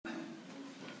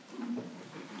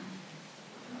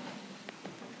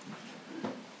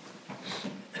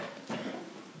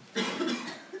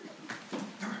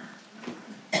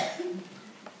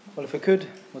Well, if we could,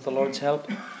 with the Lord's help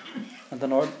and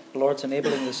the Lord's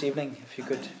enabling this evening, if you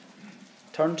could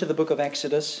turn to the book of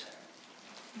Exodus.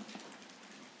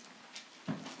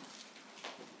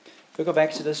 Book of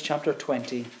Exodus, chapter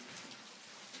 20.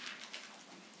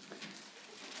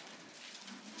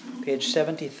 Page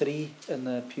 73 in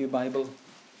the Pew Bible.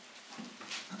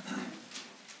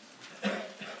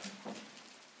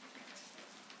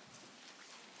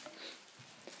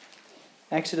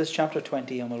 Exodus chapter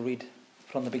 20, and we'll read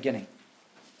from the beginning.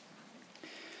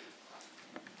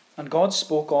 And God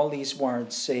spoke all these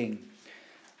words, saying,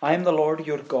 I am the Lord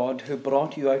your God, who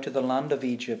brought you out of the land of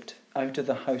Egypt, out of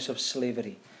the house of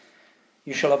slavery.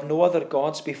 You shall have no other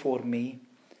gods before me.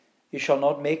 You shall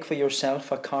not make for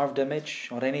yourself a carved image,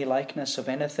 or any likeness of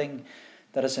anything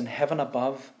that is in heaven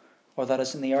above, or that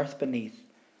is in the earth beneath,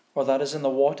 or that is in the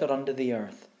water under the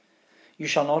earth. You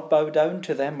shall not bow down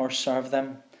to them or serve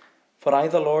them. For I,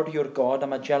 the Lord your God,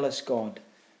 am a jealous God,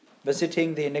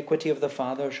 visiting the iniquity of the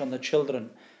fathers on the children,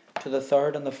 to the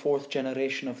third and the fourth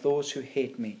generation of those who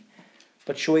hate me,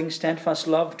 but showing steadfast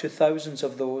love to thousands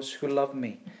of those who love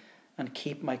me and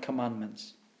keep my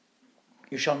commandments.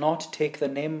 You shall not take the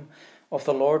name of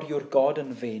the Lord your God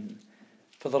in vain,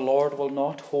 for the Lord will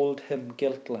not hold him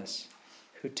guiltless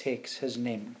who takes his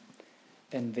name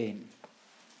in vain.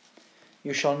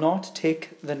 You shall not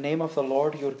take the name of the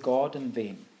Lord your God in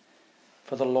vain,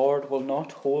 for the Lord will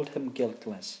not hold him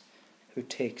guiltless who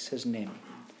takes his name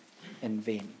in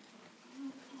vain.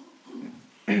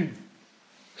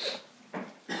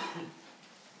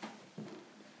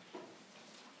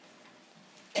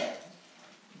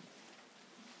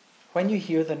 When you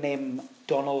hear the name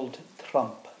Donald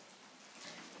Trump,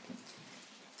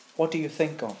 what do you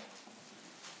think of?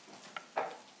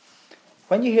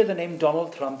 When you hear the name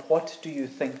Donald Trump, what do you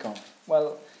think of?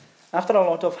 Well, after a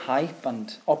lot of hype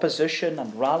and opposition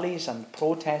and rallies and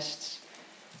protests,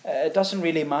 it doesn't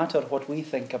really matter what we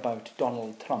think about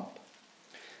Donald Trump,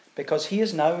 because he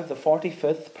is now the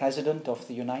 45th President of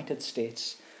the United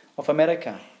States of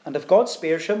America. And if God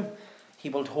spares him, he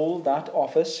will hold that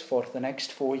office for the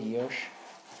next 4 years,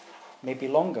 maybe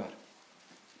longer.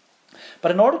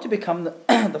 But in order to become the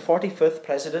 45th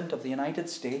President of the United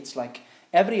States, like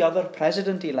every other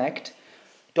president-elect,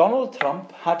 Donald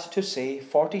Trump had to say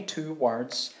 42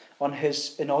 words on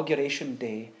his inauguration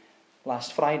day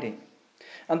last Friday.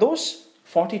 And those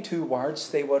 42 words,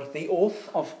 they were the oath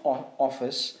of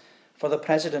office for the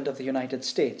President of the United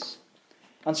States.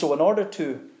 And so in order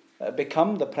to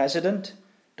become the President,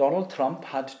 Donald Trump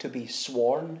had to be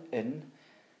sworn in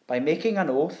by making an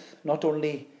oath not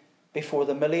only before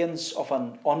the millions of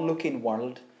an onlooking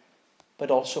world, but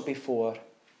also before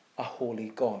a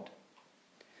holy God.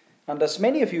 And as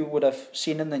many of you would have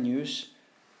seen in the news,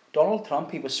 Donald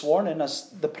Trump, he was sworn in as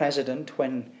the president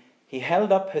when he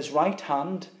held up his right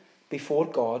hand before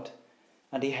God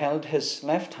and he held his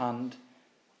left hand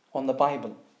on the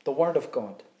Bible, the Word of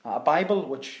God. A Bible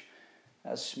which,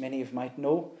 as many of you might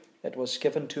know, it was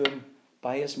given to him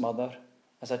by his mother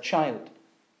as a child.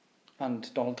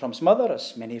 And Donald Trump's mother,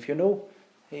 as many of you know,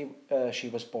 she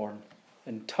was born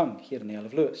in Tongue, here in the Isle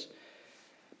of Lewis.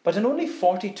 But in only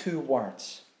 42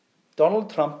 words,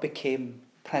 Donald Trump became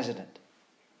president.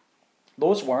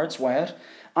 Those words were,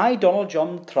 I, Donald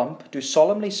John Trump, do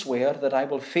solemnly swear that I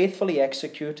will faithfully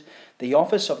execute the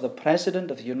office of the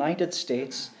President of the United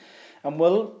States and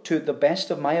will, to the best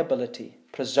of my ability,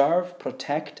 preserve,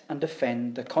 protect, and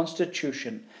defend the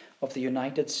Constitution of the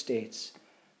United States.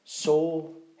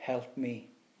 So help me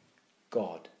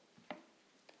God.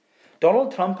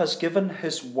 Donald Trump has given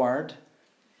his word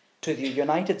to the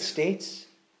United States,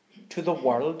 to the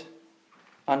world,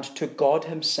 and to God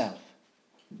himself,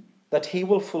 that he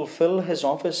will fulfill his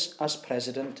office as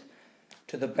president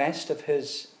to the best of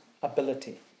his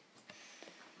ability.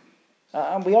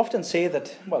 And we often say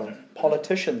that, well,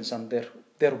 politicians and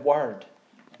their word,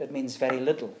 it means very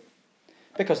little,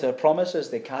 because their promises,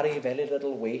 they carry very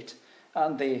little weight,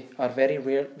 and they very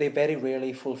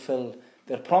rarely fulfill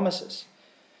their promises.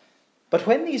 But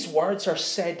when these words are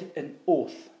said in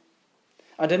oath,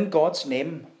 and in God's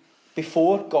name,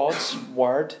 before God's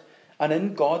word, and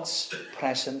in God's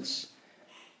presence,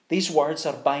 these words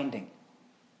are binding.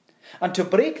 And to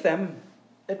break them,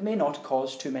 it may not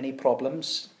cause too many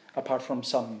problems, apart from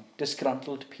some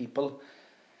disgruntled people.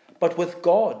 But with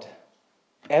God,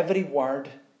 every word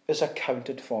is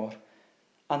accounted for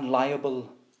and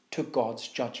liable to God's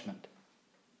judgment.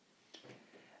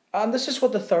 And this is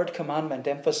what the third commandment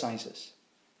emphasizes,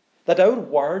 that our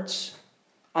words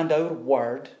and our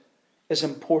word is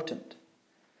important.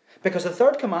 Because the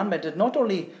third commandment, it not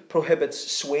only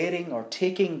prohibits swearing or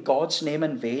taking God's name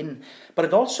in vain, but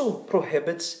it also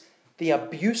prohibits the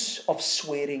abuse of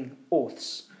swearing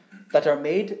oaths that are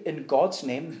made in God's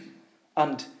name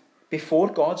and before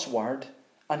God's word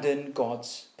and in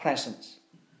God's presence.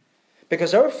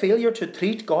 Because our failure to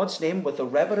treat God's name with the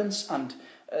reverence and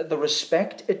the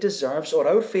respect it deserves, or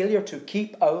our failure to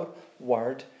keep our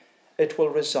word, it will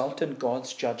result in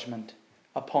God's judgment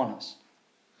upon us.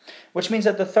 Which means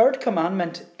that the third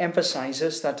commandment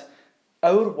emphasizes that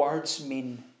our words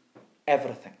mean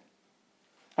everything.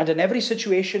 And in every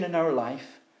situation in our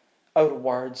life, our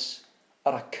words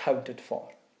are accounted for.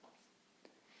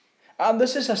 And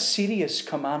this is a serious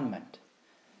commandment,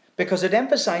 because it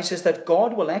emphasizes that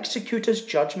God will execute his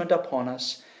judgment upon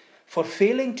us for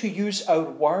failing to use our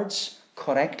words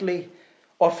correctly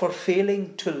or for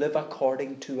failing to live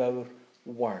according to our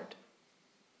word.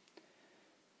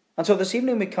 And so this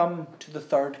evening we come to the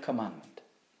third commandment.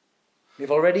 We've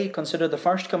already considered the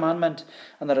first commandment,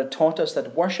 and that it taught us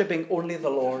that worshipping only the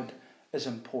Lord is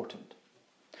important.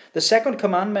 The second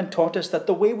commandment taught us that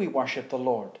the way we worship the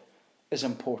Lord is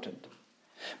important.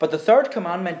 But the third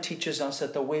commandment teaches us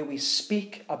that the way we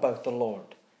speak about the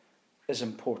Lord is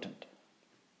important.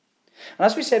 And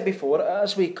as we said before,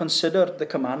 as we consider the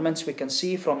commandments, we can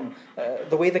see from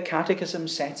the way the Catechism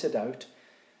sets it out,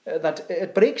 that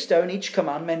it breaks down each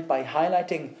commandment by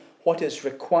highlighting what is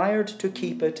required to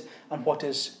keep it and what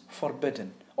is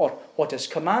forbidden, or what is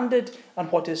commanded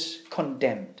and what is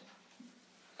condemned.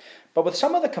 But with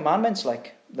some of the commandments,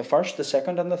 like the first, the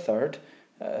second, and the third,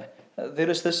 there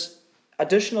is this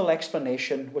additional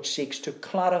explanation which seeks to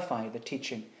clarify the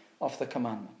teaching of the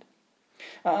commandment.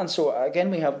 And so,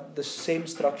 again, we have the same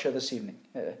structure this evening.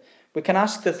 We can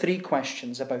ask the three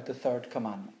questions about the third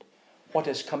commandment. What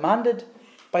is commanded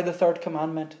by the third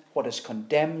commandment? What is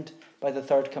condemned by the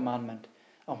third commandment?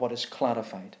 And what is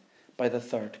clarified by the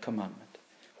third commandment?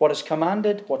 What is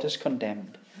commanded, what is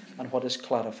condemned, and what is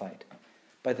clarified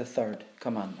by the third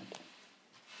commandment?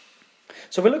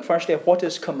 So we look firstly at what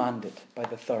is commanded by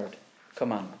the third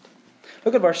commandment.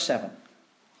 Look at verse 7.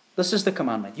 This is the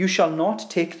commandment. You shall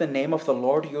not take the name of the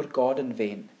Lord your God in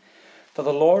vain, for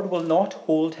the Lord will not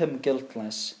hold him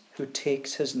guiltless who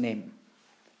takes his name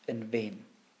in vain.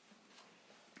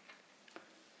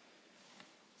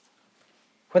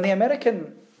 When the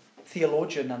American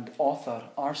theologian and author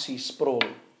R.C. Sproul,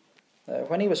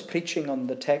 when he was preaching on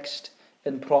the text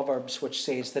in Proverbs which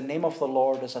says, the name of the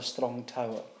Lord is a strong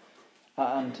tower,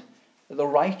 and the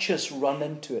righteous run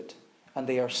into it, and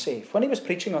they are safe. When he was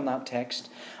preaching on that text,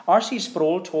 R.C.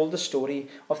 Sproul told the story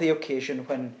of the occasion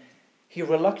when he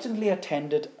reluctantly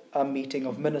attended a meeting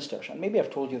of ministers. And maybe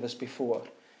I've told you this before,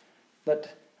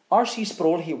 that R.C.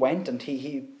 Sproul, he went and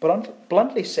he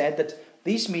bluntly said that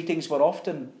these meetings were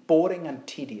often boring and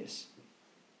tedious.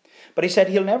 But he said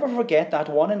he'll never forget that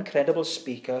one incredible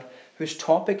speaker whose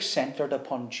topic centered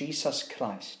upon Jesus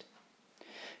Christ.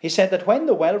 He said that when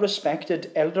the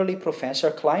well-respected elderly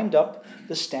professor climbed up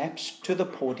the steps to the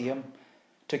podium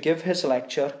to give his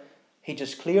lecture, he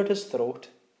just cleared his throat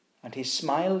and he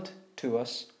smiled to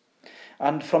us.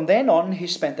 And from then on, he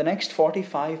spent the next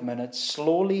 45 minutes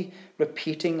slowly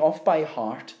repeating off by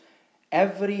heart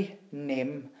every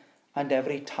name and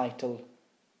every title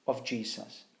of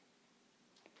Jesus.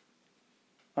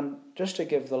 And just to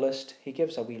give the list, he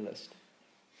gives a wee list.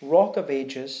 Rock of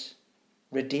Ages,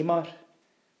 Redeemer,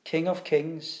 King of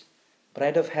Kings,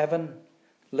 Bread of Heaven,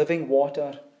 Living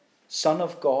Water, Son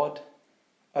of God,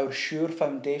 Our Sure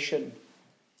Foundation,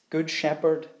 Good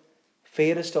Shepherd,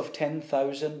 Fairest of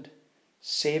 10,000,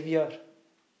 Saviour,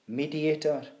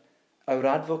 Mediator, Our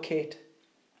Advocate,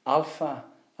 Alpha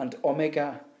and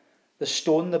Omega, the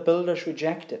stone the builders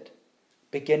rejected,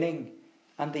 beginning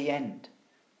and the end,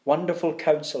 Wonderful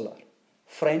Counselor,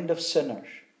 Friend of sinners,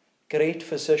 Great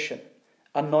Physician,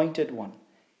 Anointed One,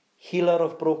 Healer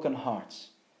of broken hearts,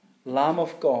 Lamb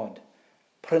of God,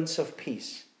 Prince of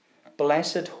Peace,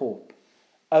 Blessed Hope,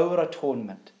 Our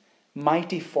Atonement,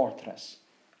 Mighty Fortress,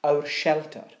 Our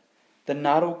Shelter, the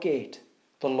Narrow Gate,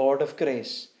 the Lord of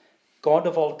Grace, God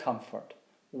of all comfort,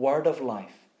 Word of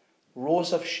Life,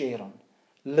 Rose of Sharon,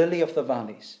 Lily of the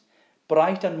Valleys,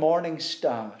 Bright and Morning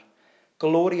Star,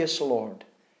 Glorious Lord,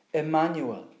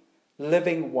 Emmanuel,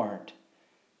 Living Word,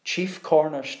 Chief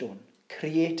Cornerstone,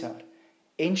 Creator,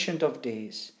 Ancient of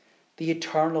Days, the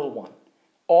Eternal One,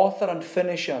 Author and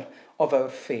Finisher of our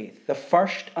faith, the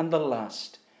first and the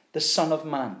last, the Son of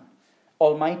Man,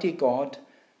 Almighty God,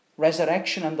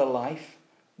 Resurrection and the Life,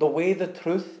 the Way, the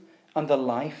Truth, and the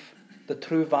Life, the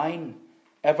True Vine,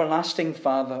 Everlasting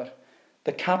Father,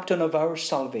 the Captain of our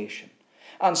salvation.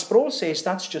 And Sproul says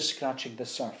that's just scratching the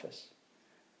surface.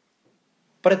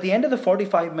 But at the end of the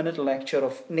 45-minute lecture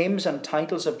of names and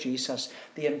titles of Jesus,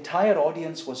 the entire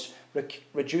audience was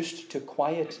reduced to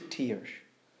quiet tears.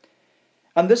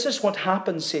 And this is what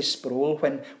happens, says Sproul,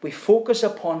 when we focus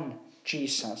upon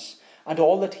Jesus and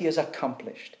all that he has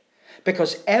accomplished.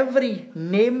 Because every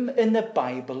name in the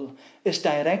Bible is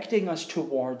directing us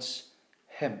towards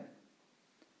him.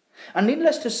 And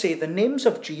needless to say, the names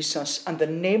of Jesus and the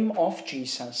name of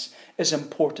Jesus is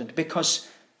important because,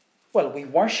 well, we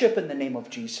worship in the name of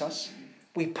Jesus.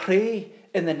 We pray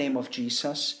in the name of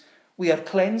Jesus. We are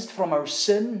cleansed from our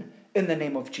sin in the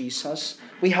name of Jesus.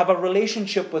 We have a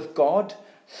relationship with God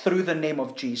through the name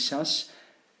of Jesus.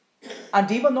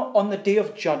 And even on the day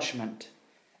of judgment,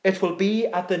 it will be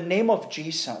at the name of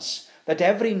Jesus that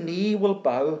every knee will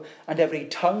bow and every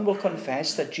tongue will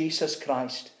confess that Jesus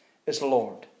Christ is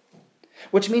Lord.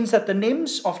 Which means that the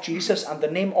names of Jesus and the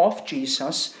name of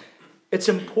Jesus, it's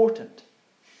important.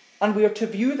 And we are to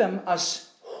view them as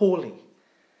holy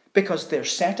because they're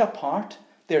set apart,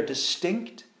 they're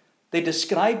distinct, they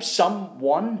describe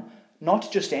someone,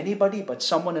 not just anybody, but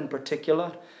someone in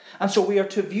particular. And so we are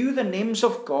to view the names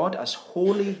of God as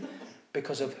holy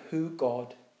because of who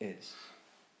God is.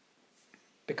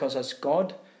 Because as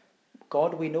God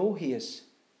we know he is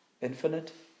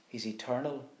infinite, he's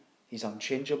eternal, he's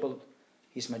unchangeable,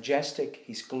 he's majestic,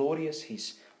 he's glorious,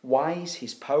 he's wise,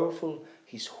 he's powerful,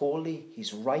 he's holy,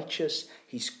 he's righteous,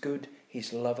 he's good,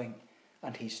 he's loving,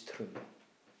 and he's true.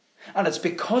 And it's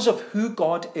because of who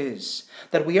God is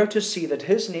that we are to see that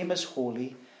his name is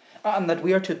holy and that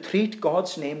we are to treat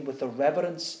God's name with the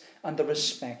reverence and the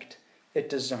respect it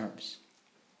deserves.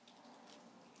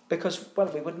 Because, well,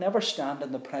 we would never stand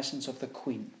in the presence of the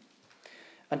Queen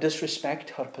and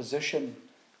disrespect her position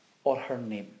or her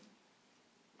name.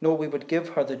 No, we would give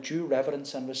her the due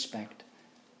reverence and respect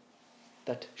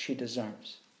that she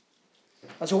deserves.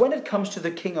 And so when it comes to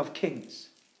the King of Kings,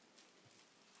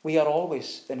 we are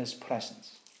always in his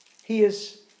presence. He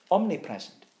is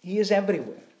omnipresent. He is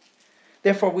everywhere.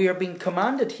 Therefore, we are being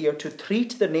commanded here to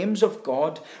treat the names of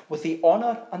God with the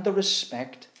honor and the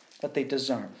respect that they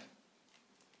deserve.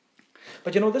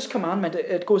 But this commandment,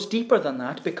 it goes deeper than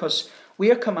that because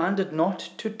we are commanded not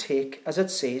to take, as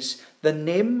it says, the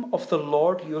name of the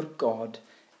Lord your God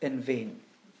in vain.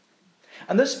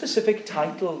 And this specific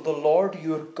title, the Lord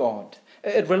your God,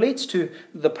 it relates to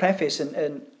the preface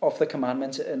of the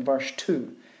commandments in verse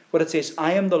 2, where it says,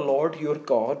 I am the Lord your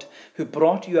God who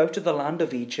brought you out of the land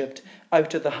of Egypt,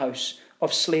 out of the house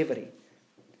of slavery.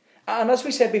 And as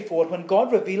we said before, when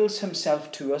God reveals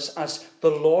himself to us as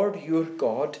the Lord your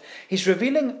God, he's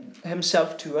revealing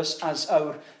himself to us as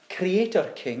our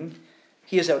Creator King.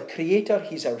 He is our Creator,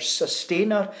 he's our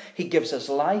Sustainer, he gives us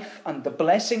life and the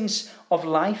blessings of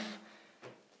life.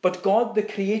 But God, the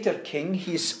Creator King,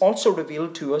 he's also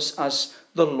revealed to us as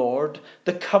the Lord,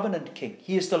 the Covenant King.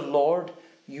 He is the Lord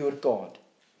your God.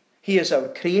 He is our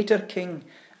Creator King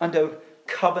and our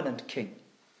Covenant King.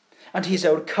 And he's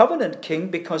our Covenant King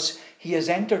because he has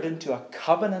entered into a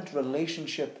covenant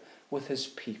relationship with his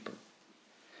people,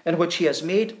 in which he has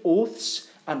made oaths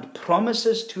and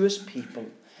promises to his people,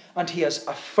 and he has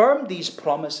affirmed these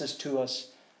promises to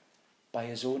us by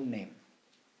his own name.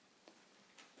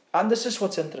 And this is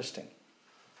what's interesting.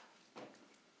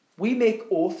 We make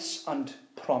oaths and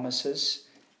promises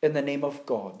in the name of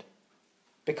God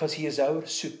because he is our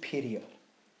superior.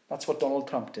 That's what Donald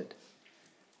Trump did.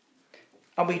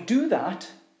 And we do that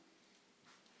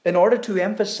in order to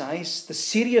emphasize the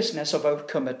seriousness of our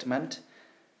commitment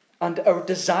and our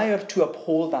desire to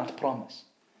uphold that promise.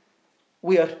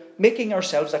 We are making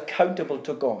ourselves accountable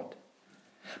to God.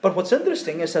 But what's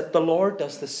interesting is that the Lord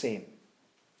does the same.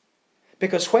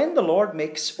 Because when the Lord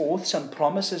makes oaths and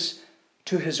promises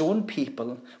to his own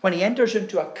people, when he enters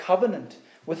into a covenant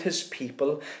with his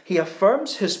people, he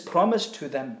affirms his promise to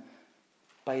them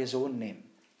by his own name.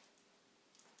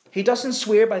 He doesn't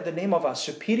swear by the name of a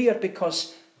superior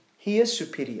because he is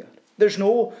superior. There's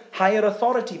no higher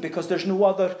authority because there's no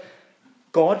other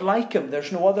God like him.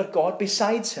 There's no other God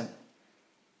besides him.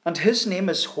 And his name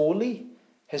is holy,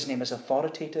 his name is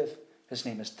authoritative, his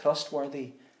name is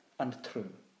trustworthy and true.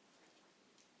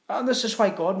 And this is why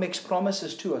God makes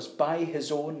promises to us by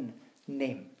his own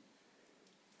name.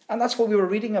 And that's what we were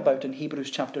reading about in Hebrews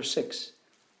chapter 6.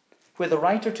 Where the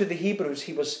writer to the Hebrews,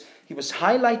 he was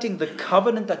highlighting the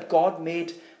covenant that God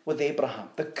made with Abraham.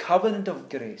 The covenant of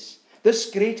grace.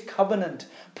 This great covenant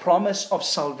promise of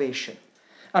salvation.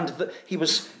 And he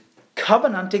was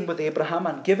covenanting with Abraham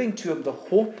and giving to him the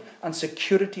hope and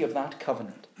security of that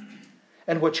covenant.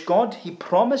 In which God, he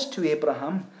promised to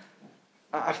Abraham,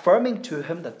 affirming to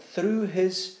him that through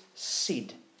his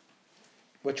seed,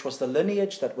 which was the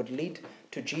lineage that would lead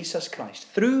to Jesus Christ.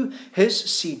 Through his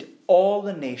seed, all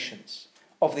the nations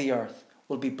of the earth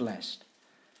will be blessed.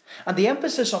 And the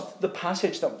emphasis of the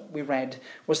passage that we read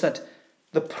was that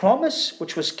the promise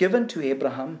which was given to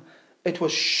Abraham, it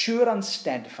was sure and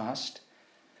steadfast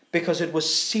because it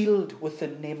was sealed with the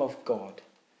name of God.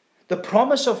 The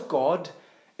promise of God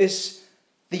is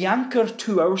the anchor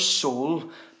to our soul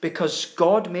because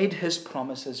God made his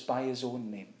promises by his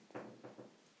own name.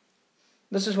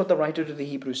 This is what the writer to the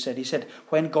Hebrews said. He said,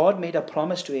 when God made a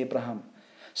promise to Abraham,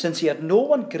 since he had no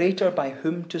one greater by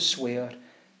whom to swear,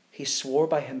 he swore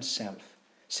by himself,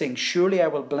 saying, surely I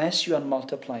will bless you and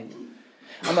multiply you.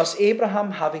 And thus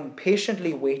Abraham, having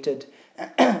patiently waited,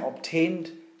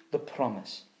 obtained the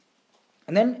promise.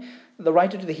 And then the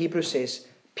writer to the Hebrews says,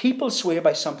 people swear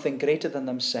by something greater than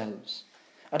themselves.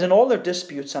 And in all their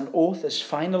disputes, an oath is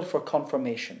final for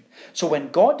confirmation. So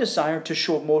when God desired to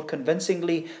show more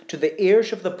convincingly to the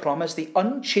heirs of the promise the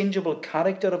unchangeable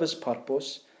character of his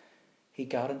purpose, he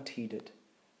guaranteed it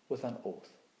with an oath.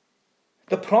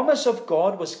 The promise of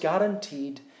God was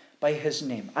guaranteed by his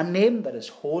name, a name that is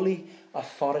holy,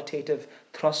 authoritative,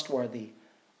 trustworthy,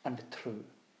 and true.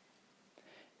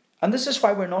 And this is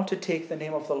why we're not to take the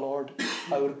name of the Lord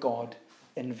our God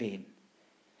in vain.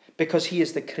 Because he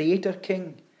is the Creator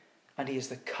King, and he is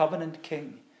the Covenant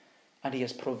King, and he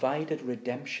has provided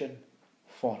redemption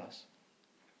for us.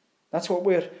 That's what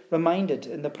we're reminded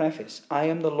in the preface. I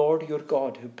am the Lord your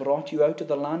God who brought you out of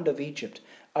the land of Egypt,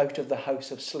 out of the house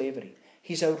of slavery.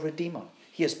 He's our Redeemer.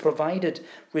 He has provided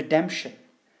redemption.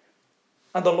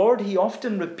 And the Lord, he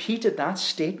often repeated that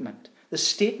statement, the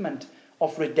statement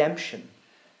of redemption.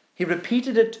 He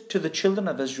repeated it to the children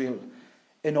of Israel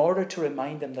in order to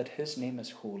remind them that his name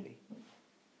is holy.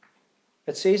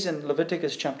 It says in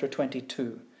Leviticus chapter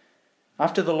 22,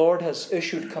 after the Lord has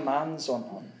issued commands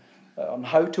on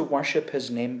how to worship his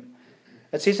name,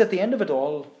 it says at the end of it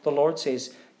all, the Lord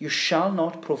says, you shall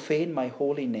not profane my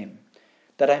holy name,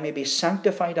 that I may be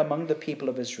sanctified among the people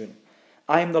of Israel.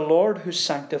 I am the Lord who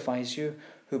sanctifies you,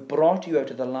 who brought you out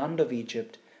of the land of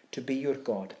Egypt to be your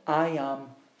God. I am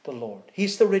the Lord.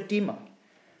 He's the Redeemer.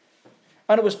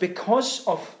 And it was because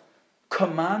of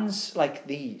commands like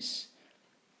these,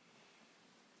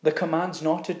 the commands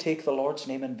not to take the Lord's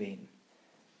name in vain.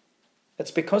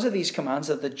 It's because of these commands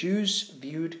that the Jews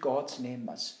viewed God's name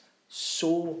as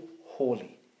so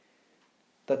holy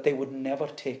that they would never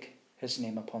take his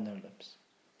name upon their lips.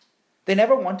 They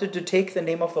never wanted to take the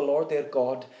name of the Lord their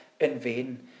God in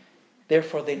vain.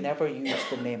 Therefore, they never used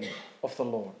the name of the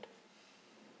Lord.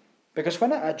 Because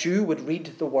when a Jew would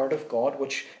read the Word of God,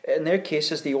 which in their case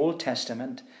is the Old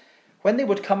Testament, when they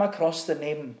would come across the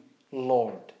name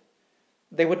Lord,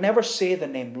 they would never say the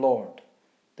name Lord.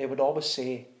 They would always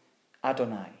say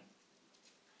Adonai.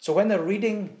 So when they're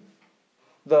reading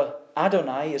the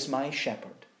Adonai is my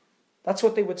shepherd, that's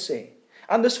what they would say.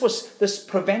 And this was this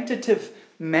preventative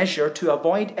measure to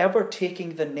avoid ever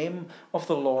taking the name of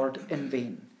the Lord in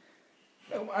vain.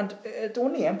 And it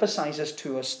only emphasizes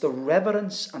to us the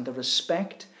reverence and the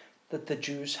respect that the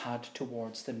Jews had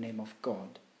towards the name of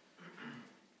God.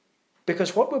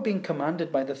 Because what we're being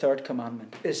commanded by the third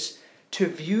commandment is to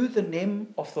view the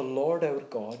name of the Lord our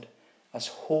God as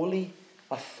holy,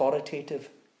 authoritative,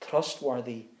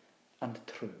 trustworthy, and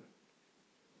true.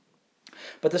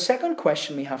 But the second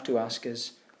question we have to ask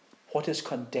is, what is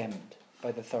condemned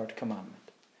by the third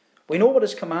commandment? We know what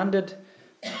is commanded,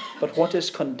 but what is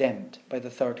condemned by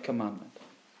the third commandment?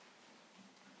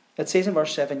 It says in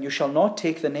verse 7, you shall not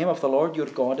take the name of the Lord your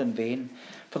God in vain,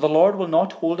 for the Lord will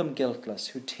not hold him guiltless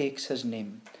who takes his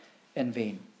name in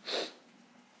vain.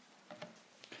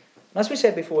 And as we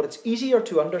said before, it's easier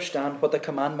to understand what the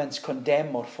commandments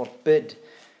condemn or forbid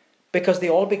because they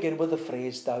all begin with the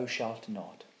phrase, thou shalt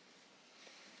not.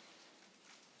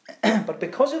 But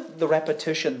because of the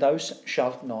repetition, thou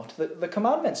shalt not, the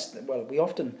commandments, well, we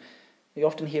often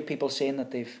hear people saying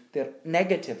that they're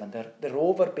negative and they're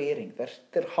overbearing,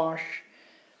 they're harsh.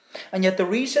 And yet the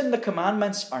reason the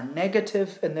commandments are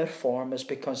negative in their form is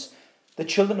because the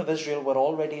children of Israel were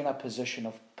already in a position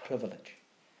of privilege.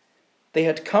 They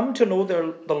had come to know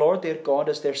the Lord their God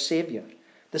as their Saviour,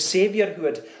 the Saviour who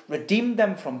had redeemed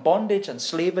them from bondage and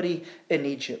slavery in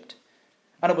Egypt.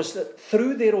 And it was that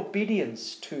through their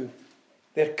obedience to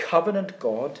their covenant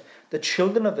God, the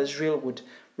children of Israel would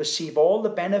receive all the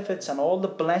benefits and all the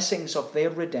blessings of their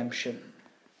redemption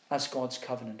as God's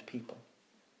covenant people.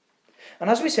 And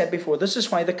as we said before, this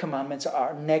is why the commandments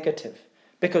are negative,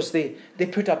 because they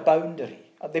put a boundary,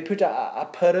 they put a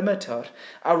perimeter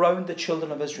around the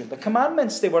children of Israel. The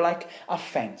commandments, they were like a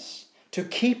fence to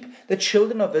keep the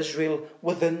children of Israel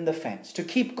within the fence, to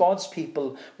keep God's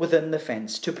people within the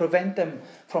fence, to prevent them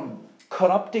from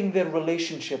corrupting their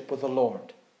relationship with the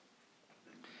Lord.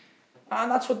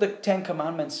 And that's what the Ten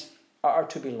Commandments are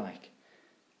to be like.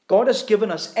 God has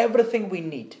given us everything we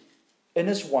need in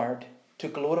His Word to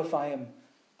glorify Him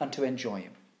and to enjoy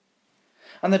Him.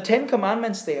 And the Ten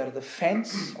Commandments, they are the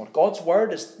fence, or God's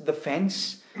Word is the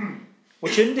fence,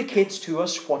 which indicates to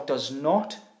us what does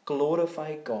not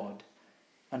glorify God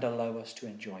and allow us to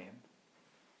enjoy Him.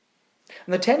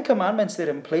 And the Ten Commandments, they're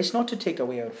in place not to take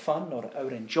away our fun or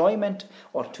our enjoyment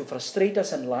or to frustrate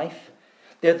us in life.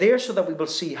 They're there so that we will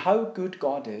see how good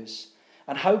God is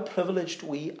and how privileged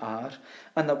we are,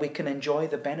 and that we can enjoy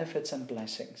the benefits and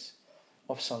blessings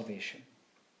of salvation.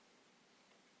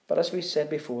 But as we said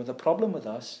before, the problem with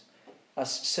us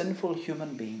as sinful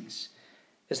human beings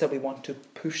is that we want to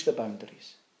push the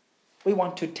boundaries. We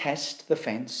want to test the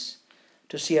fence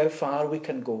to see how far we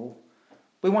can go.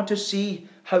 We want to see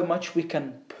how much we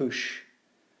can push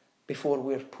before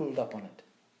we're pulled up on it.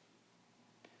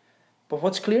 But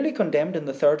what's clearly condemned in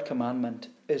the third commandment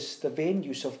is the vain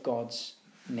use of God's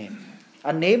name.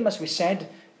 A name, as we said,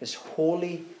 is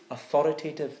holy,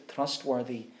 authoritative,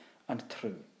 trustworthy, and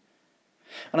true.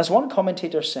 And as one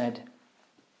commentator said,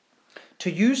 to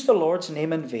use the Lord's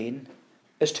name in vain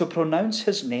is to pronounce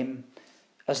His name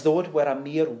as though it were a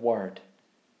mere word,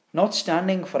 not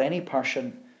standing for any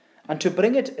person, and to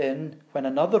bring it in when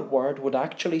another word would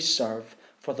actually serve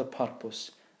for the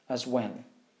purpose as well.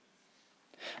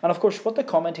 And of course, what the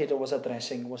commentator was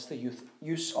addressing was the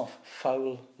use of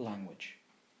foul language,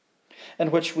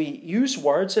 in which we use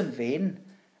words in vain,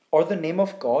 or the name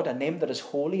of God, a name that is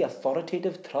holy,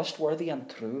 authoritative, trustworthy, and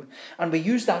true, and we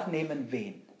use that name in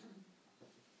vain,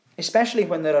 especially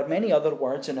when there are many other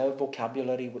words in our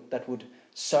vocabulary that would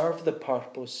serve the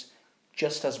purpose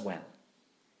just as well.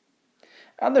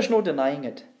 And there's no denying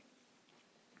it.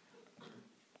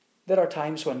 There are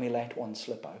times when we let one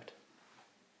slip out,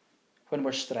 when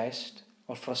we're stressed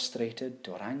or frustrated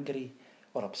or angry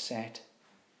or upset.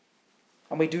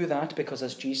 And we do that because,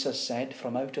 as Jesus said,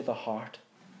 from out of the heart,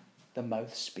 the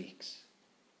mouth speaks.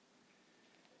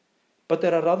 But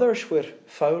there are others where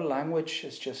foul language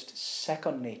is just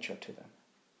second nature to them.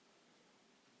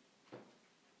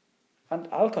 And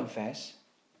I'll confess,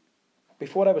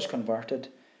 before I was converted,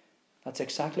 that's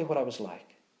exactly what I was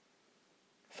like.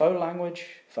 Foul language,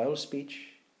 foul speech,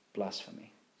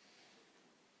 blasphemy.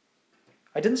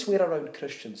 I didn't swear around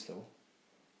Christians, though,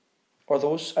 or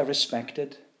those I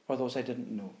respected, or those I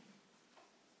didn't know.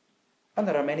 And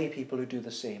there are many people who do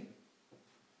the same.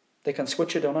 They can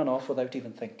switch it on and off without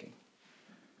even thinking.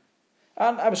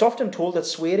 And I was often told that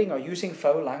swearing or using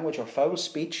foul language or foul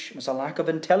speech was a lack of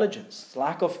intelligence, it's a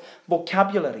lack of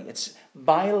vocabulary, it's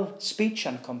vile speech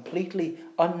and completely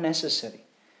unnecessary.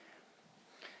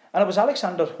 And it was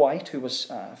Alexander White, who was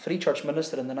a free church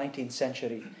minister in the 19th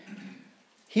century.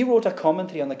 He wrote a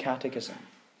commentary on the Catechism,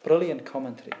 brilliant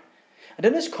commentary. And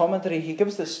in his commentary, he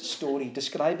gives this story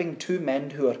describing two men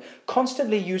who are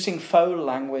constantly using foul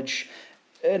language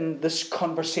in this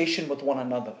conversation with one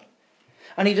another.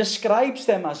 And he describes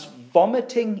them as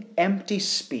vomiting empty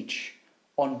speech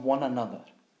on one another.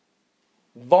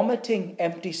 Vomiting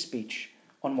empty speech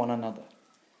on one another.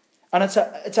 And it's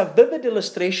a vivid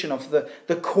illustration of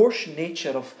the coarse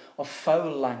nature of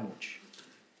foul language.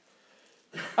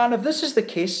 And if this is the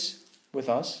case with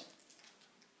us,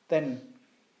 then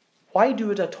why do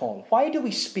it at all? Why do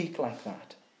we speak like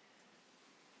that?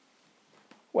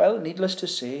 Well, needless to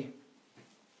say,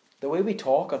 the way we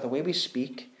talk or the way we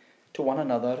speak to one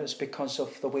another is because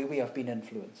of the way we have been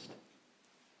influenced.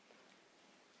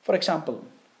 For example,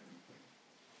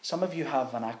 some of you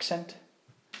have an accent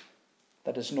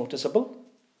that is noticeable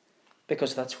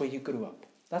because that's where you grew up.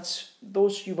 That's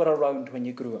those you were around when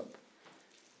you grew up.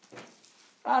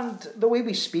 And the way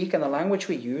we speak and the language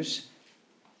we use,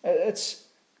 it's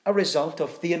a result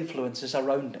of the influences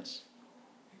around us.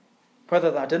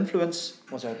 Whether that influence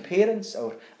was our parents,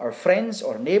 our friends,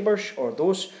 or neighbours, or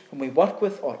those whom we work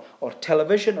with, or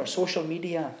television, or social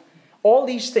media. All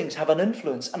these things have an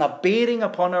influence and a bearing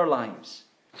upon our lives.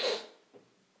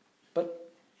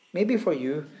 But maybe for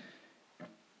you,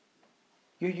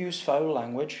 you use foul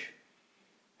language.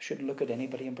 I shouldn't look at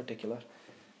anybody in particular.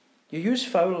 You use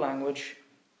foul language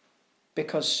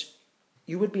because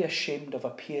you would be ashamed of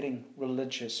appearing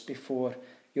religious before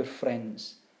your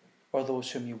friends or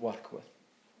those whom you work with.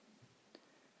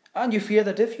 And you fear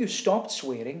that if you stopped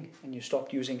swearing and you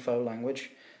stopped using foul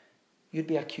language, you'd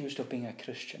be accused of being a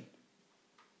Christian.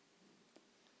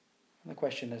 And the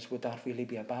question is, would that really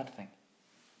be a bad thing?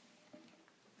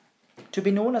 To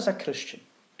be known as a Christian,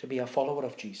 to be a follower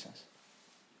of Jesus,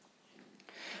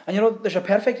 And you know, there's a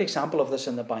perfect example of this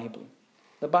in the Bible.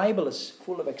 The Bible is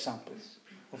full of examples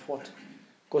of what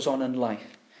goes on in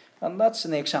life. And that's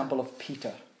in the example of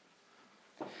Peter.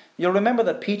 You'll remember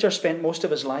that Peter spent most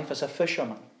of his life as a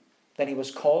fisherman. Then he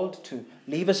was called to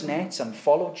leave his nets and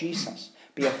follow Jesus,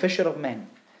 be a fisher of men.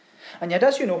 And yet,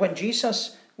 as you know, when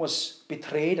Jesus was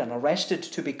betrayed and arrested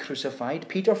to be crucified,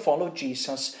 Peter followed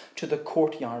Jesus to the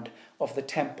courtyard of the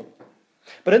temple.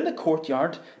 But in the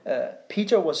courtyard,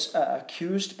 Peter was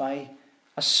accused by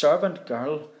a servant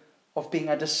girl of being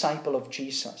a disciple of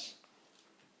Jesus.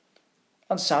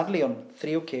 And sadly, on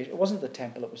 3 occasions, it wasn't the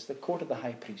temple, it was the court of the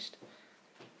high priest.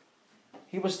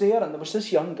 He was there, and there was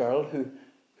this young girl who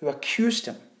accused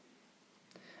him.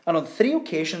 And on 3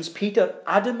 occasions, Peter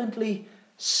adamantly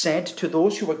said to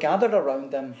those who were gathered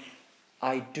around them,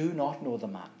 I do not know the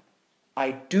man.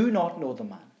 I do not know the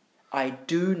man. I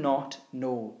do not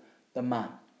know the man.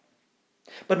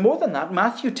 But more than that,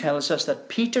 Matthew tells us that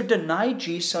Peter denied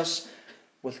Jesus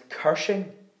with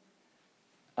cursing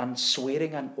and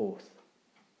swearing an oath.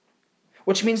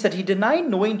 Which means that he denied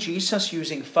knowing Jesus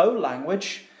using foul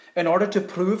language in order to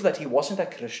prove that he wasn't a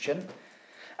Christian.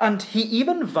 And he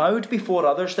even vowed before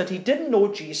others that he didn't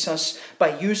know Jesus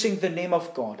by using the name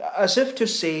of God, as if to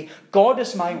say, God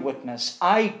is my witness,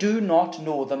 I do not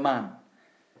know the man.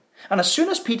 And as soon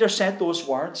as Peter said those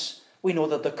words, we know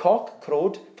that the cock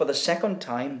crowed for the second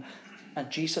time, and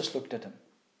Jesus looked at him.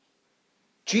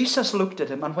 Jesus looked at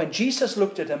him, and when Jesus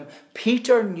looked at him,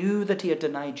 Peter knew that he had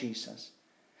denied Jesus.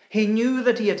 He knew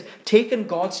that he had taken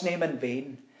God's name in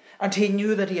vain, and he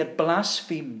knew that he had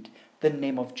blasphemed the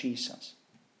name of Jesus.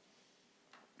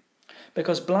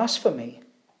 Because blasphemy,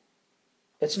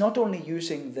 it's not only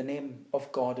using the name of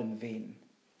God in vain,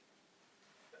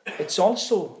 it's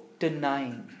also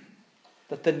denying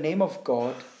that the name of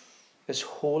God is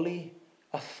holy,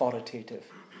 authoritative,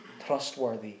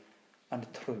 trustworthy, and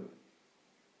true.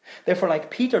 Therefore,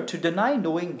 like Peter, to deny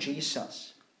knowing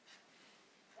Jesus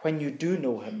when you do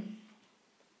know him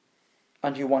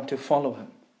and you want to follow him,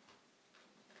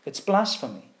 it's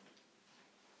blasphemy.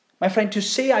 My friend, to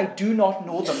say I do not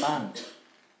know the man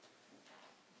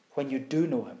when you do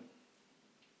know him,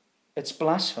 it's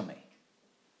blasphemy.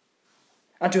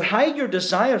 And to hide your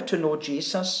desire to know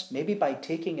Jesus, maybe by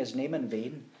taking his name in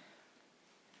vain,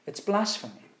 it's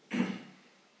blasphemy.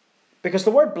 Because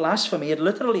the word blasphemy, it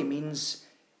literally means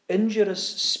injurious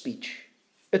speech.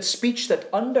 It's speech that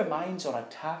undermines or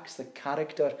attacks the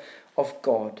character of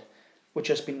God, which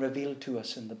has been revealed to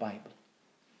us in the Bible.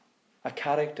 A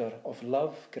character of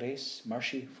love, grace,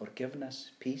 mercy, forgiveness,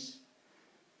 peace.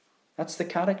 That's the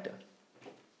character.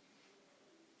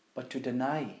 But to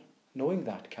deny knowing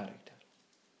that character,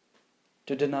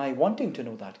 to deny wanting to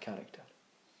know that character,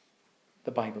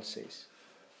 the Bible says,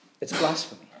 it's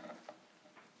blasphemy.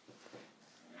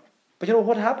 But you know,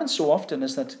 what happens so often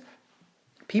is that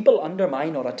people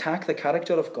undermine or attack the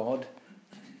character of God,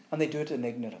 and they do it in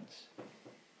ignorance.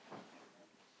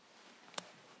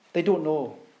 They don't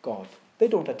know God. They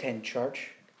don't attend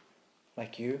church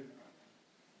like you.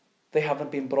 They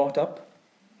haven't been brought up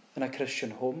in a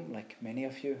Christian home like many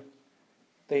of you.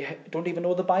 They don't even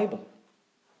know the Bible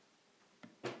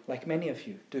like many of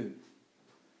you do.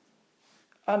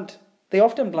 And they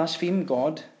often blaspheme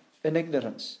God in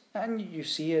ignorance. And you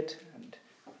see it and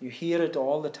you hear it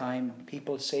all the time.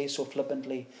 People say so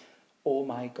flippantly, oh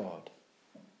my God,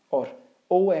 or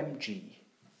OMG,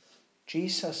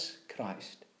 Jesus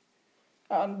Christ.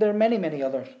 And there are many, many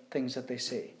other things that they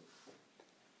say.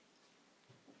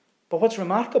 But what's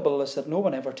remarkable is that no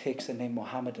one ever takes the name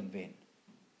Muhammad in vain.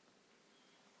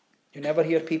 You never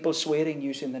hear people swearing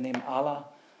using the name Allah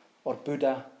or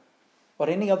Buddha or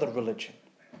any other religion.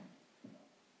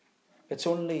 It's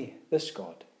only this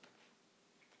God,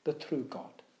 the true God.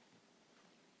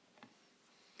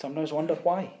 Sometimes wonder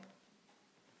why.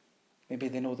 Maybe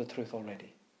they know the truth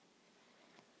already.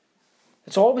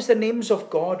 It's always the names of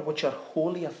God which are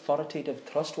holy, authoritative,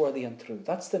 trustworthy, and true.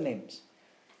 That's the names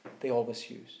they always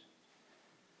use.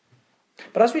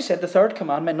 But as we said, the third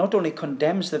commandment not only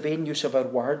condemns the vain use of our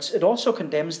words, it also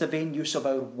condemns the vain use of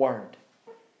our word.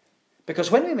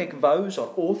 Because when we make vows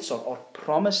or oaths or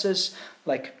promises,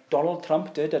 like Donald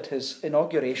Trump did at his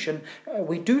inauguration,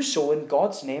 we do so in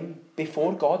God's name,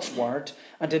 before God's word,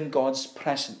 and in God's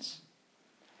presence.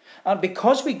 And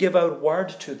because we give our word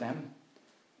to them,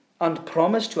 and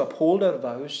promise to uphold our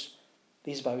vows,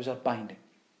 these vows are binding.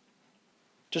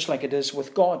 Just like it is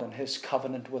with God and his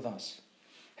covenant with us.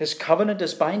 His covenant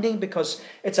is binding because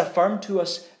it's affirmed to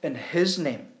us in his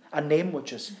name, a name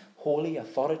which is holy,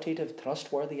 authoritative,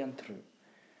 trustworthy, and true.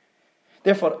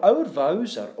 Therefore, our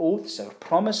vows, our oaths, our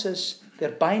promises, they're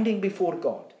binding before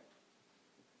God.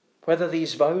 Whether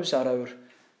these vows are our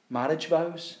marriage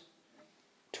vows,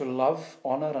 to love,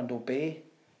 honour and obey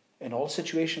in all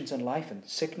situations in life, in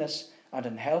sickness and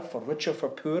in health, for richer, for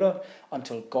poorer,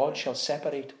 until God shall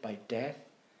separate by death.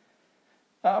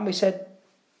 And we said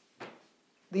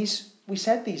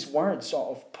these words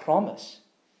of promise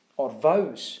or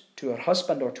vows to our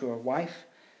husband or to our wife,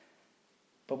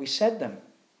 but we said them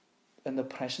in the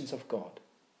presence of God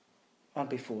and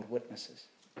before witnesses.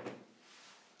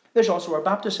 There's also our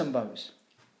baptism vows.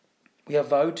 We have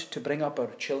vowed to bring up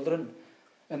our children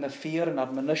in the fear and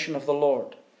admonition of the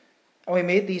Lord. And we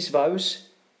made these vows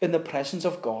in the presence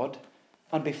of God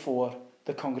and before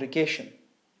the congregation.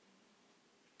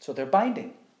 So they're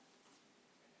binding.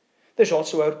 There's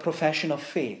also our profession of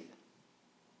faith,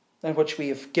 in which we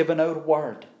have given our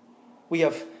word. We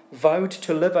have vowed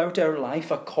to live out our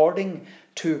life according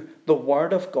to the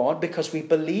Word of God, because we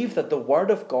believe that the Word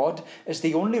of God is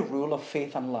the only rule of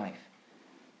faith and life.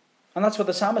 And that's what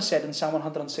the psalmist said in Psalm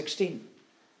 116.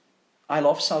 I'll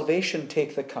of salvation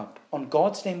take the cup. On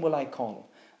God's name will I call.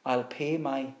 I'll pay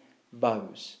my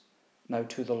vows now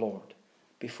to the Lord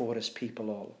before his people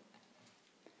all.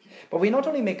 But we not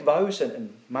only make vows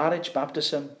in marriage,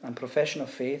 baptism and profession of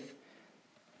faith,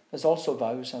 there's also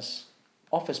vows as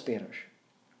office bearers.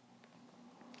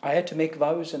 I had to make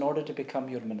vows in order to become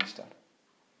your minister.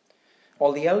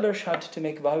 All the elders had to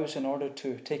make vows in order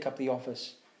to take up the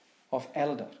office of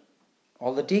elder.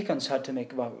 All the deacons had to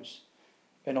make vows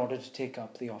in order to take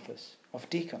up the office of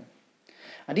deacon.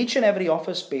 And each and every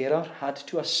office bearer had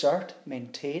to assert,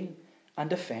 maintain and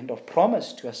defend, or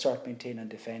promise to assert, maintain and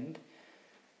defend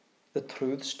the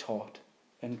truths taught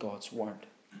in God's word.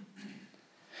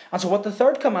 And so what the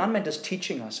third commandment is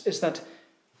teaching us is that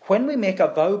when we make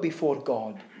a vow before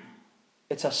God,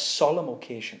 it's a solemn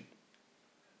occasion.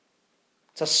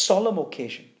 It's a solemn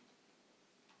occasion.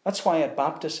 That's why at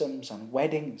baptisms and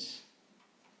weddings,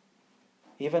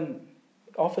 even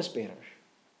office bearers,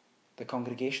 the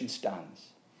congregation stands.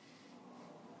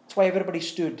 That's why everybody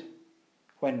stood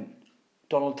when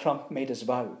Donald Trump made his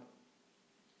vow.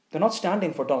 They're not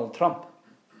standing for Donald Trump.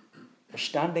 They're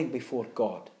standing before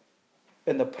God,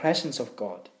 in the presence of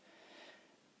God.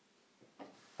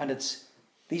 And it's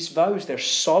these vows, they're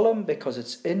solemn because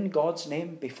it's in God's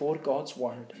name, before God's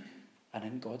word, and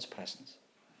in God's presence.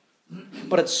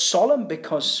 But it's solemn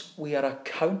because we are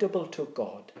accountable to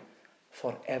God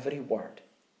for every word.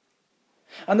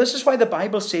 And this is why the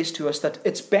Bible says to us that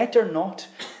it's better not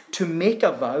to make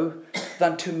a vow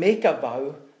than to make a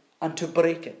vow and to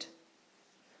break it.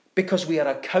 Because we are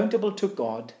accountable to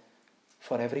God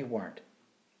for every word.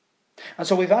 And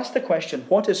so we've asked the question,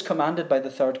 what is commanded by the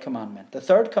third commandment? The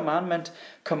third commandment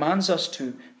commands us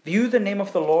to view the name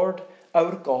of the Lord,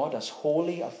 our God, as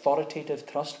holy, authoritative,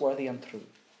 trustworthy and true.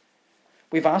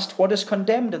 We've asked what is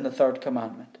condemned in the third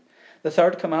commandment. The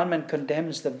third commandment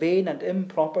condemns the vain and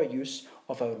improper use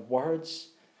of our words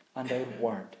and our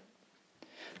word.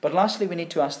 But lastly, we need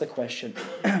to ask the question,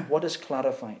 what is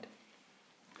clarified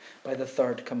by the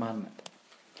third commandment?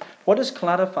 What is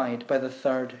clarified by the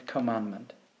third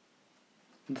commandment?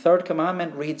 The third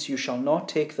commandment reads, you shall not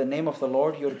take the name of the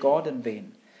Lord your God in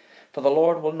vain, for the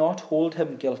Lord will not hold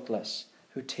him guiltless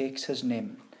who takes his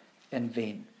name in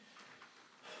vain.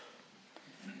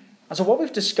 And so what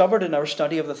we've discovered in our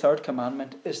study of the third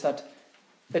commandment is that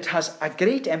it has a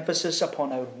great emphasis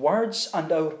upon our words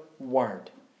and our word.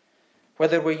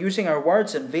 Whether we're using our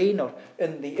words in vain or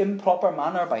in the improper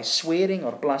manner by swearing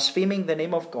or blaspheming the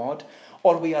name of God,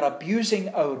 or we are abusing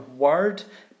our word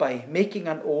by making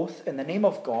an oath in the name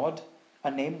of God,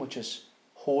 a name which is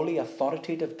holy,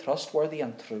 authoritative, trustworthy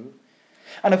and true.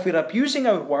 And if we're abusing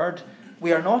our word,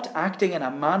 we are not acting in a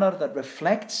manner that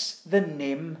reflects the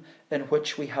name in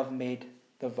which we have made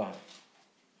the vow.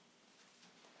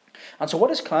 And so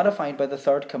what is clarified by the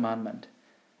third commandment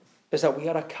is that we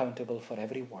are accountable for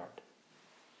every word.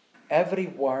 Every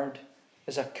word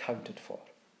is accounted for.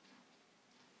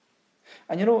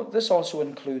 And you know, this also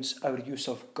includes our use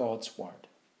of God's word.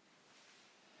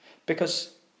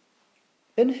 Because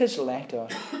in his letter,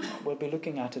 we'll be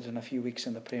looking at it in a few weeks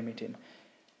in the prayer meeting.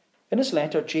 In his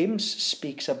letter, James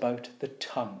speaks about the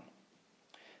tongue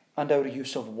and our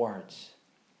use of words.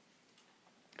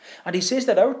 And he says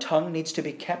that our tongue needs to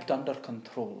be kept under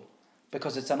control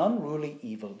because it's an unruly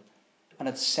evil and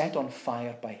it's set on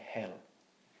fire by hell.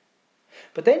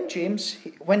 But then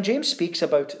when James speaks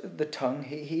about the tongue,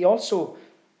 he also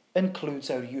includes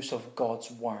our use of God's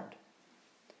word.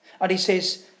 And he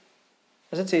says,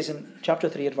 as it says in chapter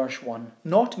 3 at verse 1,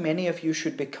 not many of you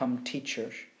should become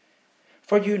teachers,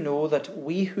 for you know that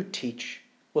we who teach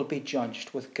will be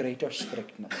judged with greater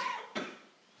strictness.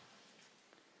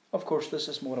 Of course, this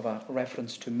is more of a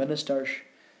reference to ministers.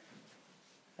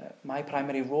 My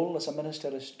primary role as a minister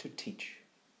is to teach.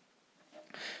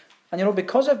 And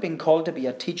because I've been called to be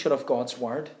a teacher of God's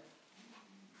word,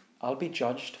 I'll be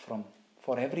judged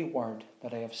for every word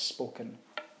that I have spoken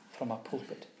from a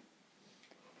pulpit.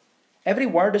 Every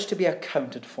word is to be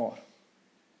accounted for,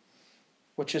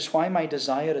 which is why my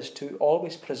desire is to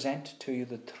always present to you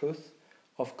the truth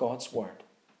of God's word.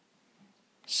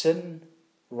 Sin,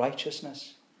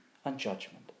 righteousness, and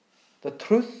judgment. The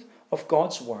truth of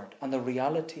God's word and the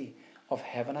reality of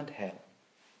heaven and hell.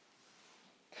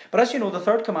 But as you know, the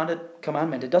third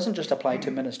commandment, it doesn't just apply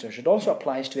to ministers. It also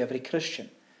applies to every Christian.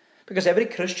 Because every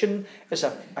Christian is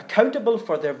accountable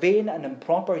for their vain and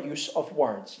improper use of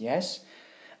words, yes?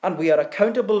 And we are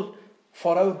accountable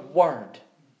for our word.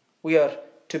 We are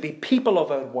to be people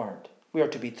of our word. We are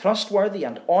to be trustworthy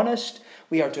and honest.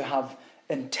 We are to have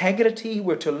integrity.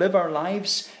 We're to live our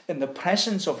lives in the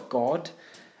presence of God.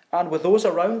 And with those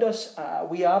around us,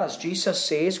 we are, as Jesus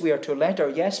says, we are to let our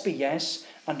yes be yes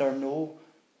and our no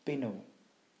be no.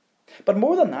 But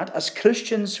more than that, as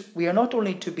Christians, we are not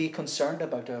only to be concerned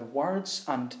about our words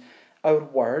and our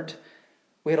word,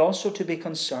 we are also to be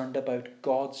concerned about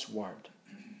God's word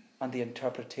and the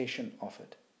interpretation of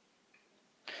it.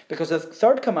 Because the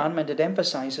third commandment, it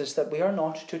emphasizes that we are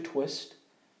not to twist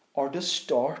or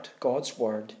distort God's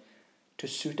word to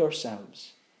suit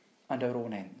ourselves and our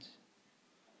own ends.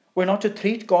 We're not to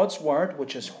treat God's word,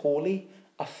 which is holy,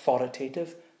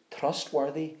 authoritative,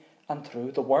 trustworthy, and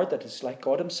true, the word that is like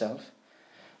God himself,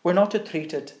 we're not to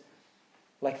treat it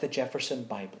like the Jefferson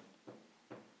Bible.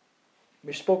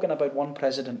 We've spoken about one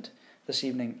president this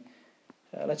evening.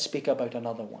 Let's speak about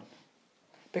another one.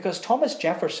 Because Thomas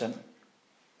Jefferson,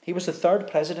 he was the third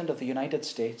president of the United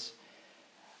States,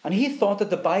 and he thought that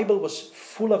the Bible was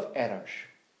full of errors.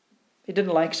 He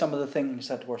didn't like some of the things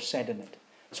that were said in it.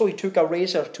 So he took a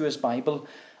razor to his Bible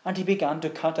and he began to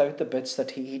cut out the bits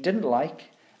that he didn't like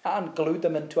and glued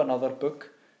them into another book,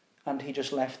 and he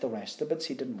just left the rest, the bits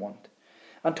he didn't want.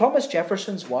 And Thomas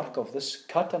Jefferson's work of this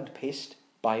cut and paste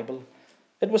Bible,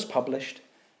 it was published,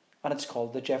 and it's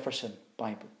called the Jefferson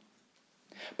Bible.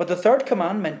 But the third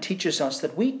commandment teaches us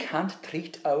that we can't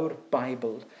treat our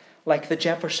Bible like the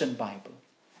Jefferson Bible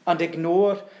and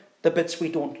ignore the bits we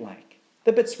don't like,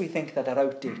 the bits we think that are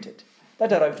outdated,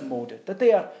 that are outmoded, that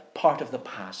they are part of the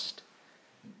past.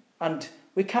 And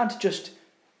we can't just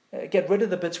get rid of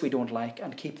the bits we don't like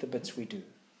and keep the bits we do,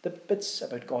 the bits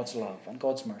about God's love and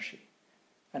God's mercy,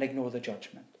 and ignore the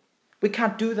judgment. We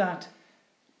can't do that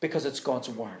because it's God's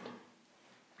word.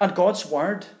 And God's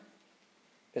word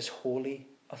is holy,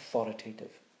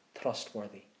 authoritative,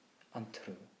 trustworthy, and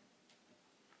true.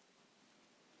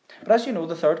 But as you know,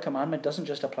 the third commandment doesn't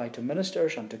just apply to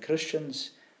ministers and to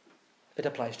Christians, it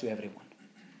applies to everyone,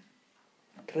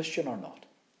 Christian or not.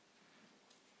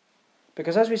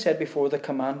 Because as we said before, the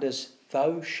command is,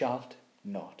 thou shalt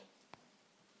not.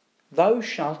 Thou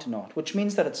shalt not, which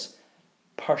means that it's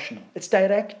personal. It's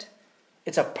direct.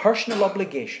 It's a personal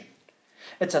obligation.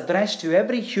 It's addressed to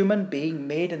every human being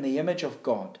made in the image of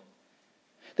God.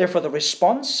 Therefore, the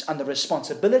response and the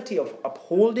responsibility of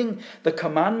upholding the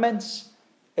commandments,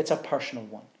 it's a personal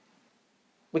one.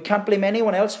 We can't blame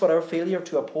anyone else for our failure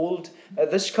to uphold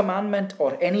this commandment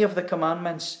or any of the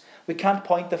commandments. We can't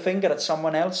point the finger at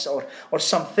someone else or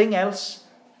something else.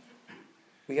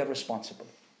 We are responsible.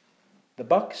 The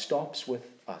buck stops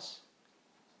with us.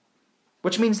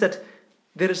 Which means that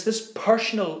there is this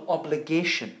personal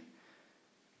obligation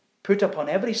put upon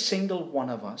every single one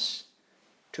of us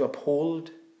to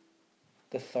uphold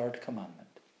the third commandment.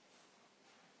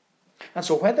 And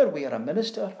so whether we are a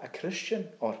minister, a Christian,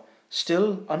 or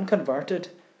still unconverted,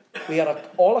 we are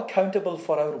all accountable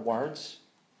for our words.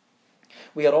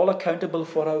 We are all accountable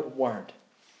for our word.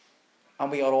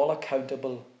 And we are all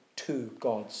accountable to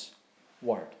God's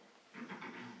word.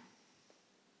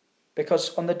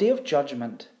 Because on the day of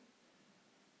judgment,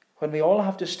 when we all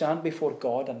have to stand before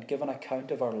God and give an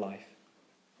account of our life,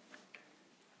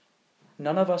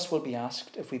 none of us will be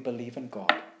asked if we believe in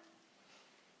God.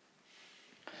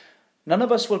 None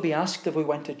of us will be asked if we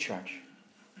went to church.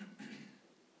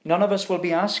 None of us will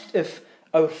be asked if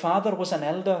our father was an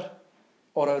elder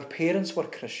or our parents were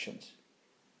Christians.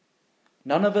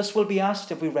 None of us will be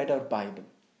asked if we read our Bible.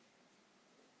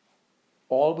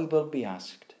 All we will be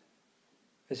asked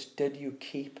is, did you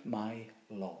keep my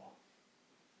law?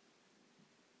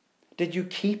 Did you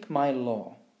keep my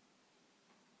law?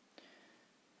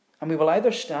 And we will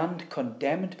either stand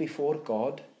condemned before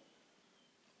God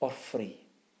or free,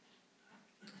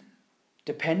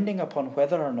 depending upon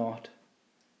whether or not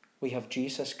we have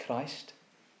Jesus Christ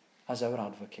as our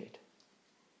advocate.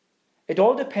 It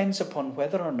all depends upon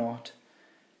whether or not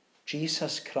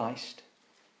Jesus Christ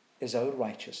is our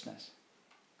righteousness.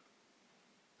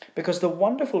 Because the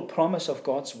wonderful promise of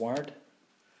God's word,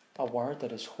 a word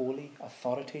that is holy,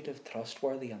 authoritative,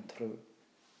 trustworthy, and true.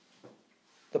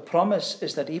 The promise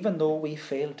is that even though we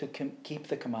fail to keep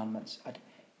the commandments at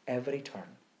every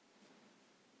turn,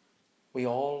 we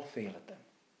all fail at them.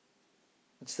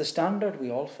 It's the standard,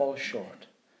 we all fall short.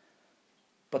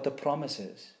 But the promise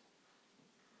is,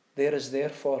 there is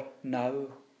therefore now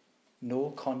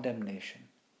no condemnation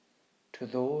to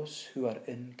those who are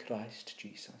in Christ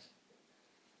Jesus.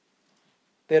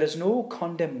 There is no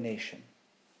condemnation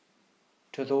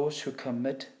to those who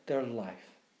commit their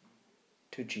life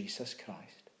to Jesus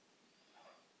Christ.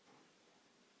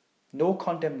 No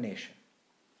condemnation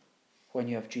when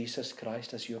you have Jesus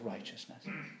Christ as your righteousness.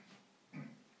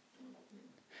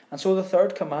 And so the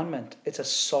third commandment, it's a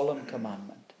solemn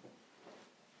commandment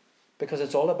because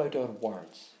it's all about our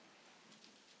words.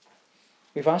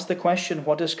 We've asked the question,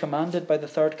 what is commanded by the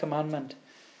third commandment?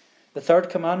 The third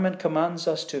commandment commands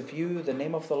us to view the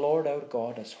name of the Lord our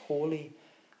God as holy,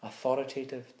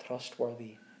 authoritative,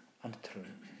 trustworthy, and true.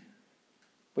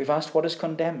 We've asked what is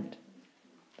condemned.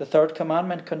 The third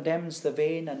commandment condemns the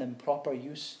vain and improper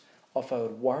use of our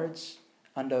words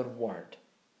and our word.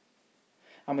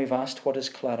 And we've asked what is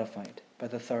clarified by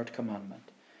the third commandment.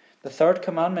 The third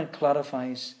commandment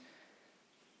clarifies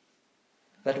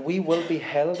that we will be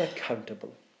held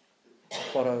accountable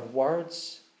for our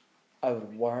words, our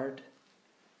word,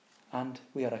 and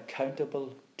we are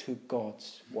accountable to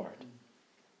God's word.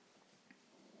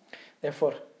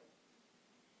 Therefore,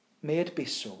 may it be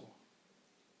so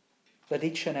that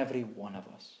each and every one of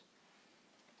us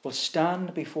will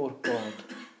stand before God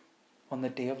on the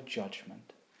day of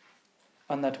judgment,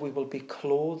 and that we will be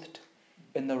clothed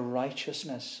in the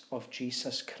righteousness of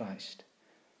Jesus Christ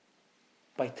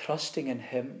by trusting in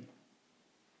Him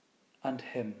and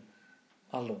Him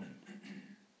alone.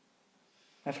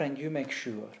 My friend, you make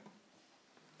sure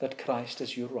that Christ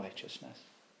is your righteousness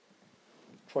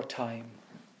for time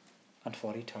and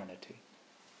for eternity.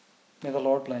 May the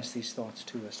Lord bless these thoughts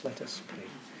to us. Let us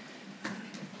pray.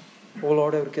 O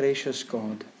Lord, our gracious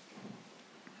God,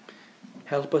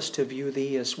 help us to view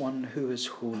Thee as one who is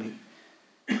holy,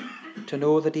 to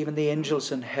know that even the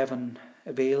angels in heaven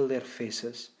veil their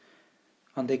faces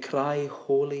and they cry,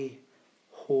 holy,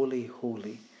 holy,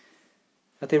 holy,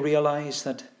 that they realize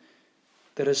that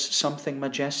there is something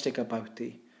majestic about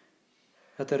Thee,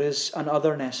 that there is an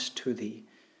otherness to Thee,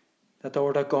 that Thou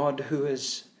art a God who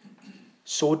is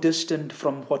so distant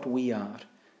from what we are,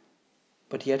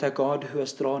 but yet a God who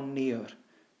has drawn near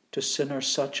to sinners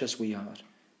such as we are.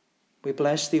 We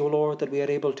bless Thee, O Lord, that we are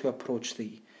able to approach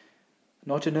Thee,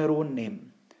 not in our own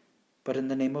name, but in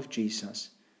the name of Jesus,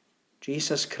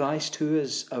 Jesus Christ, who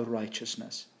is our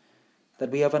righteousness, that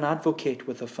we have an advocate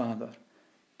with the Father,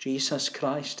 Jesus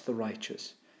Christ the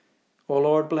righteous. O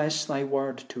Lord, bless Thy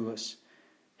word to us.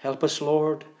 Help us,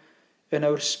 Lord, in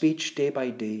our speech day by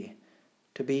day,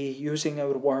 to be using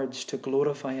our words to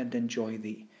glorify and enjoy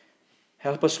Thee.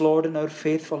 Help us, Lord, in our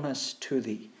faithfulness to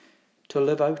Thee, to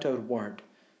live out our word,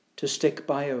 to stick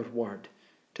by our word,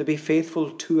 to be faithful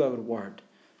to our word.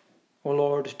 O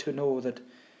Lord, to know that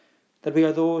we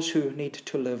are those who need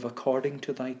to live according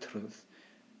to Thy truth.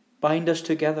 Bind us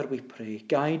together, we pray.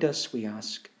 Guide us, we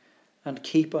ask, and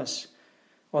keep us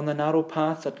on the narrow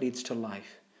path that leads to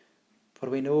life. For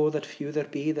we know that few there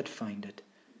be that find it.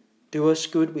 Do us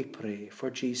good, we pray, for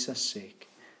Jesus' sake.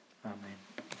 Amen.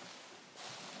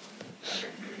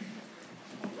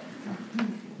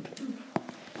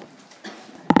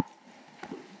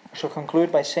 I shall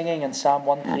conclude by singing in Psalm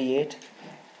 138.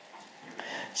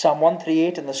 Psalm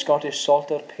 138 in the Scottish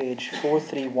Psalter, page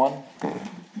 431.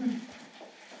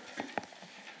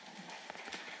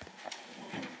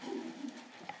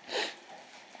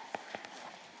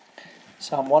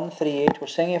 Psalm 138, we're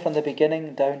singing from the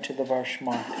beginning down to the verse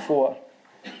mark 4.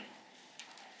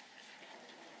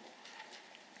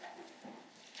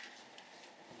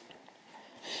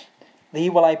 Thee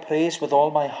will I praise with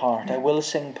all my heart. I will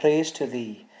sing praise to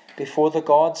Thee before the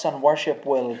gods, and worship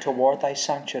will toward Thy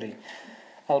sanctuary.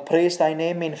 I'll praise Thy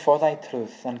name in for Thy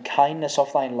truth and kindness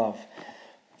of Thy love.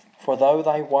 For Thou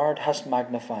Thy word hast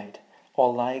magnified,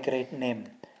 all Thy great name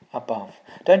above.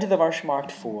 Down to the verse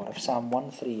marked 4 of Psalm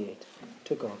 138.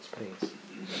 To God's praise.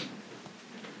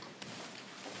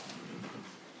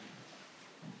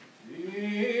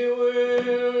 Thee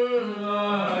will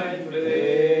I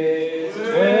praise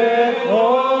with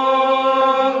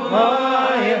all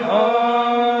my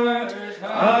heart.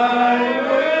 I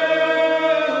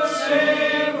will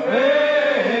sing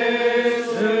praise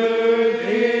to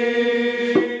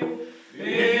Thee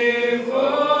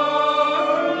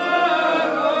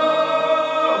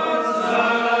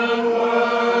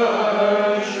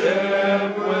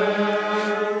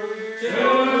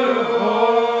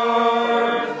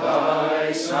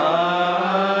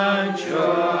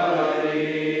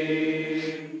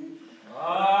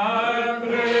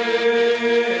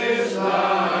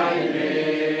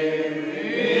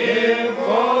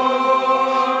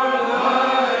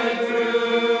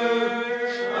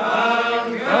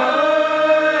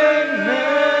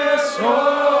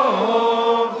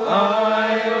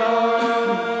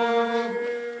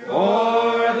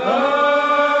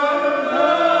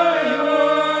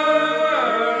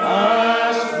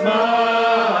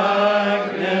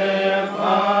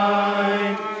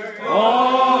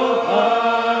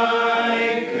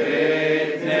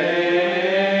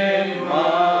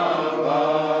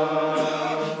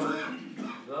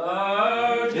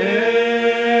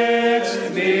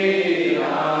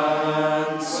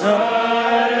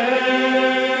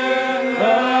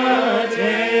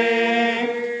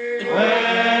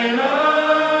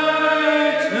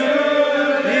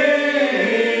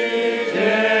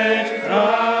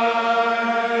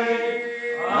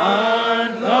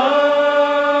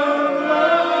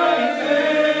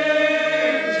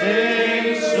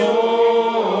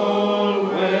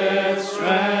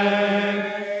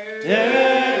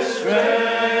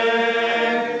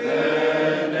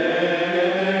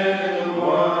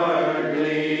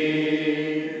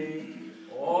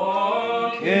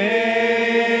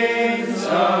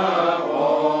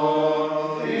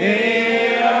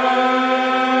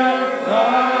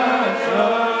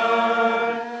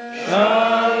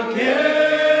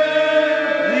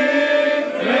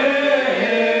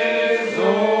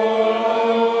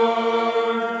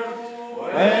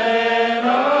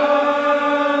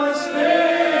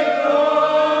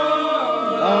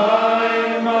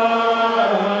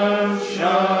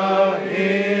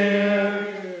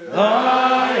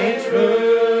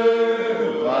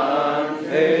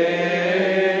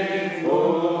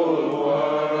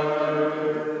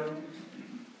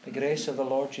grace of the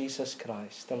Lord Jesus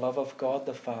Christ, the love of God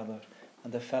the Father,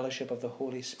 and the fellowship of the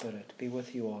Holy Spirit be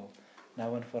with you all,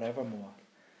 now and forevermore.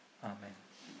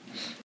 Amen.